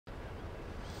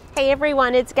Hey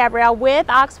everyone, it's Gabrielle with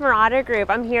Oxmoor Auto Group.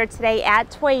 I'm here today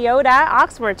at Toyota,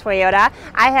 Oxmoor Toyota.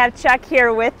 I have Chuck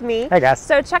here with me. Hey guys.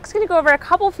 So Chuck's going to go over a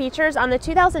couple features on the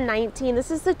 2019. This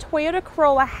is the Toyota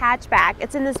Corolla Hatchback.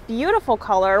 It's in this beautiful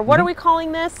color. What are we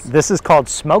calling this? This is called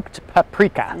Smoked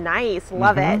Paprika. Nice,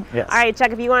 love it. Yes. All right, Chuck,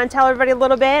 if you want to tell everybody a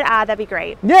little bit, that'd be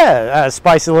great. Yeah, a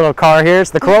spicy little car here. It's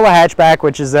the Corolla Hatchback,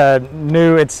 which is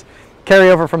new. It's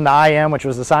carryover from the IM, which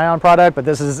was the Scion product, but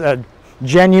this is a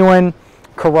genuine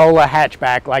Corolla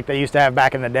hatchback like they used to have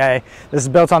back in the day. This is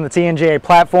built on the TNGA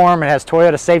platform. It has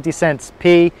Toyota Safety Sense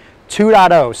P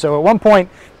 2.0. So at one point,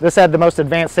 this had the most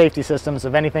advanced safety systems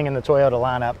of anything in the Toyota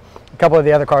lineup. A couple of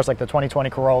the other cars like the 2020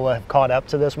 Corolla have caught up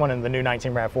to this one, and the new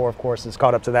 19 RAV4, of course, is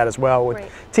caught up to that as well with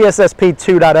TSSP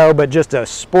 2.0, but just a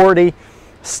sporty,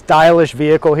 stylish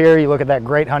vehicle here. You look at that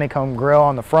great honeycomb grille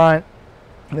on the front,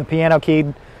 the piano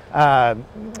keyed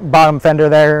bottom fender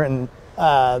there, and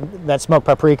that smoked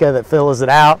paprika that fills it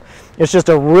out. It's just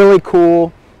a really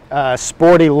cool,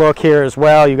 sporty look here as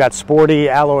well. You got sporty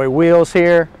alloy wheels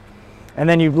here, and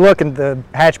then you look at the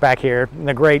hatchback here, and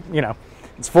the great,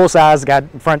 it's full size, got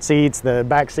front seats, the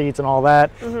back seats, and all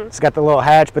that. It's got the little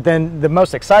hatch, but then the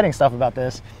most exciting stuff about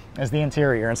this is the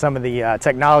interior and some of the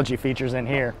technology features in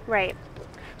here. Right.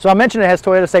 So I mentioned it has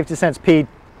Toyota Safety Sense P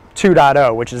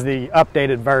 2.0, which is the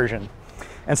updated version.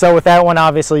 And so with that one,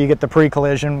 obviously you get the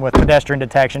pre-collision with pedestrian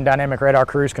detection, dynamic radar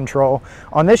cruise control.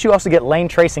 On this, you also get lane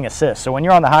tracing assist. So when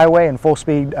you're on the highway in full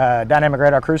speed dynamic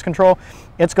radar cruise control,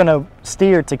 it's going to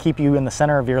steer to keep you in the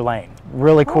center of your lane.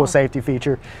 Really cool safety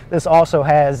feature. This also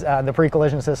has the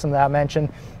pre-collision system that I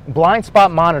mentioned. Blind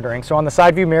spot monitoring. So on the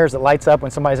side view mirrors, it lights up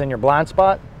when somebody's in your blind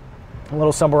spot. A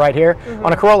little symbol right here.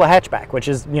 On a Corolla hatchback, which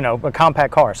is, a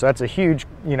compact car. So that's a huge,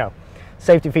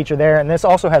 safety feature there. And this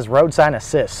also has road sign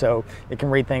assist, so it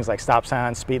can read things like stop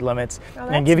signs, speed limits,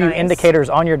 and give you indicators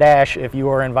on your dash if you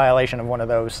are in violation of one of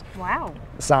those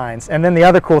signs. And then the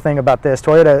other cool thing about this,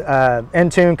 Toyota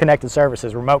Entune connected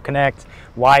services, Remote Connect,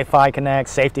 Wi-Fi Connect,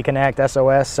 Safety Connect,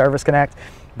 SOS, Service Connect,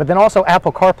 but then also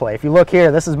Apple CarPlay. If you look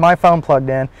here, this is my phone plugged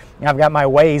in, and I've got my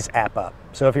Waze app up.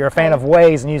 So if you're a fan of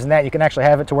Waze and using that, you can actually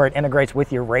have it to where it integrates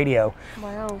with your radio.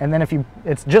 Wow. And then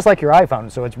it's just like your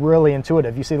iPhone, so it's really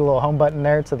intuitive. You see the little home button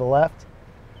there to the left?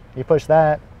 You push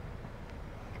that,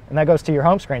 and that goes to your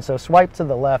home screen. So swipe to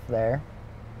the left there.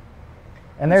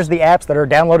 And there's the apps that are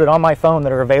downloaded on my phone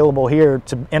that are available here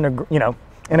to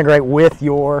integrate with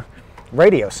your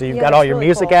radio. So you've got all your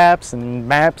music apps and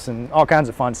maps and all kinds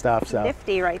of fun stuff. So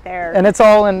nifty right there. And it's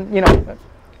all in,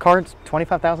 car's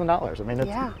 $25,000. I mean, it's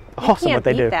awesome what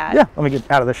they do. Yeah, let me get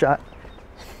out of the shot.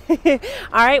 All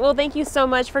right, well, thank you so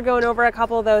much for going over a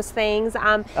couple of those things.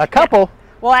 A couple?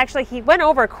 Well, actually, he went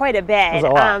over quite a bit. That was a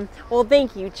lot. Well,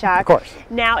 thank you, Chuck. Of course.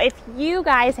 Now, if you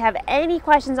guys have any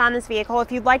questions on this vehicle,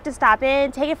 if you'd like to stop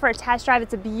in, take it for a test drive,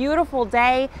 it's a beautiful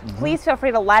day, please feel free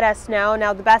to let us know.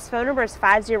 Now, the best phone number is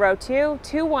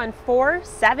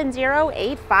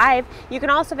 502-214-7085. You can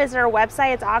also visit our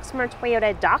website. It's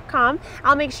oxmoortoyota.com.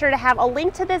 I'll make sure to have a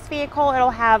link to this vehicle.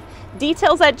 It'll have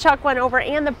details that Chuck went over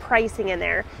and the pricing in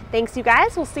there. Thanks, you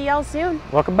guys. We'll see y'all soon.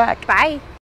 Welcome back. Bye.